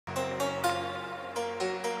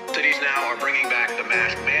now are bringing back the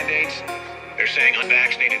mask mandates. They're saying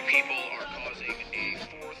unvaccinated people are causing a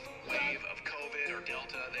fourth wave of COVID or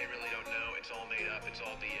Delta. They really don't know. It's all made up. It's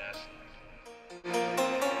all BS.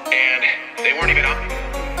 And they weren't even up.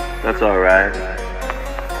 That's alright.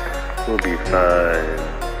 We'll be fine.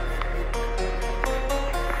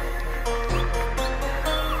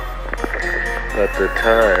 But the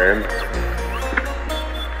time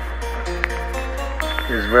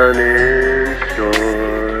is running short.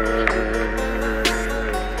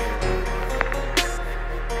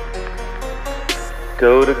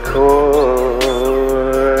 Go to court.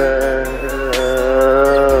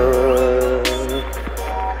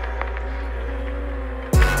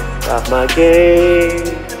 Got my game,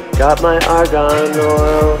 got my argon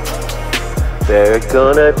oil. They're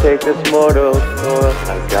gonna take this mortal coil.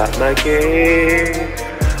 I got my game,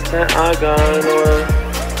 my argon oil.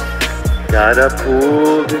 Got a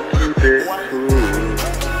pool to keep it cool.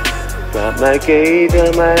 Got my gauge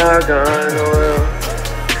and my argon oil.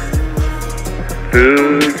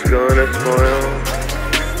 Food's gonna spoil.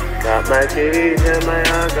 Got my gauge and my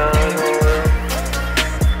argon oil.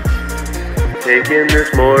 Taking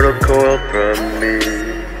this mortal coil from me.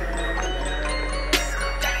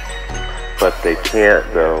 But they can't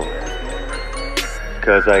though,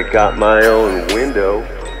 'cause I got my own window,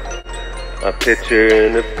 a picture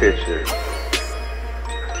in a picture.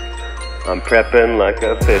 I'm prepping like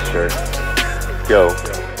a fisher. Yo,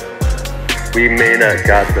 we may not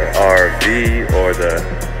got the RV or the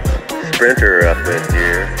Sprinter up in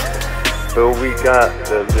here, but we got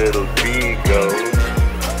the little Vigo,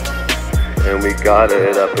 and we got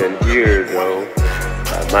it up in here though.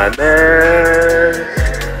 Got my mask.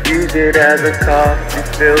 Use it as a coffee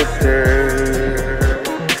filter.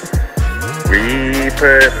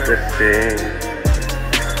 Repurposing.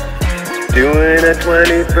 Doing a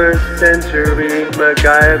 21st century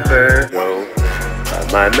MacGyver. No,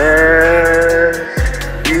 not my mask.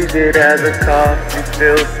 Use it as a coffee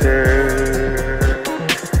filter.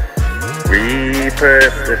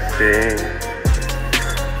 Repurposing.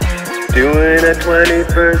 Doing a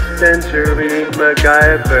 21st century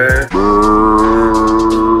MacGyver.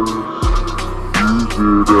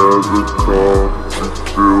 Use it as a coffee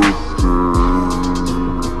filter. Repurposing. Use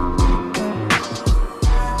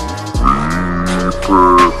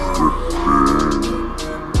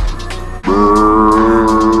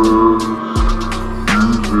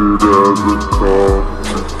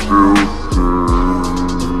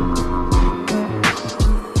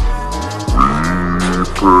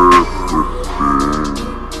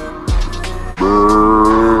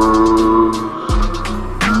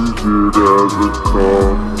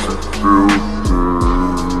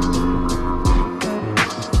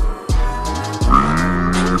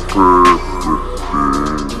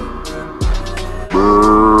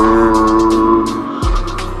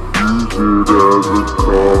as a coffee filter. Repurposing. Use it as a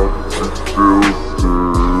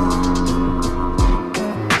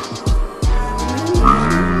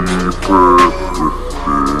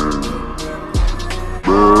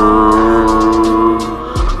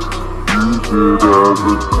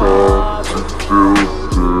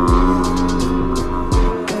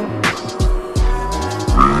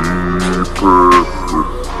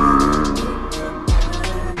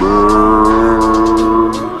filter. Repurposing. Use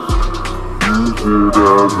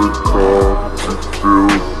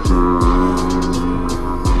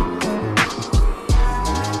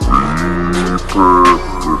it as a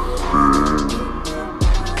coffee filter. Repurposing. Use it as a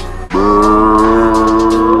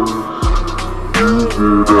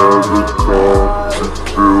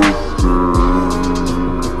coffee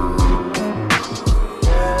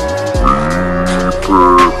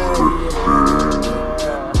filter.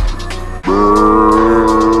 Repurposing.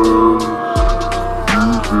 Use it as a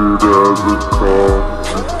coffee filter. Repurposing. Use it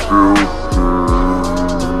as a coffee filter.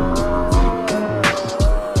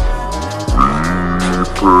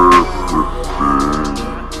 Repurposing. Use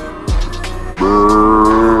it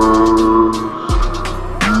as a coffee filter. Repurposing.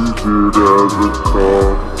 Use it as a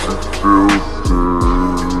coffee filter.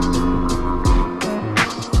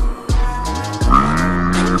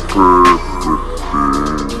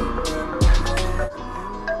 Repurposing.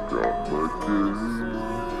 Got my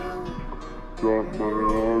gauge, got my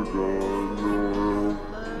argon oil.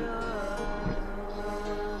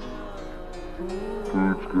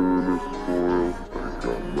 Food's gonna spoil. I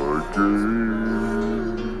got my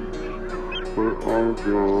gauge, my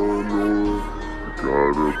argon oil. I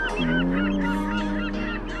got a pool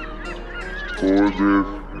for this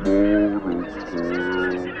mortal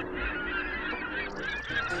coil.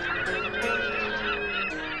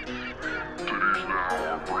 Cities now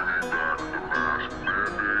are bringing back the mask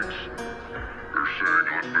mandates. They're saying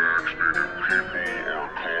unvaccinated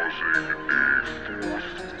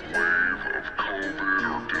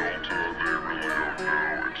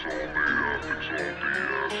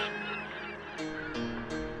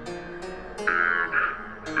Bye.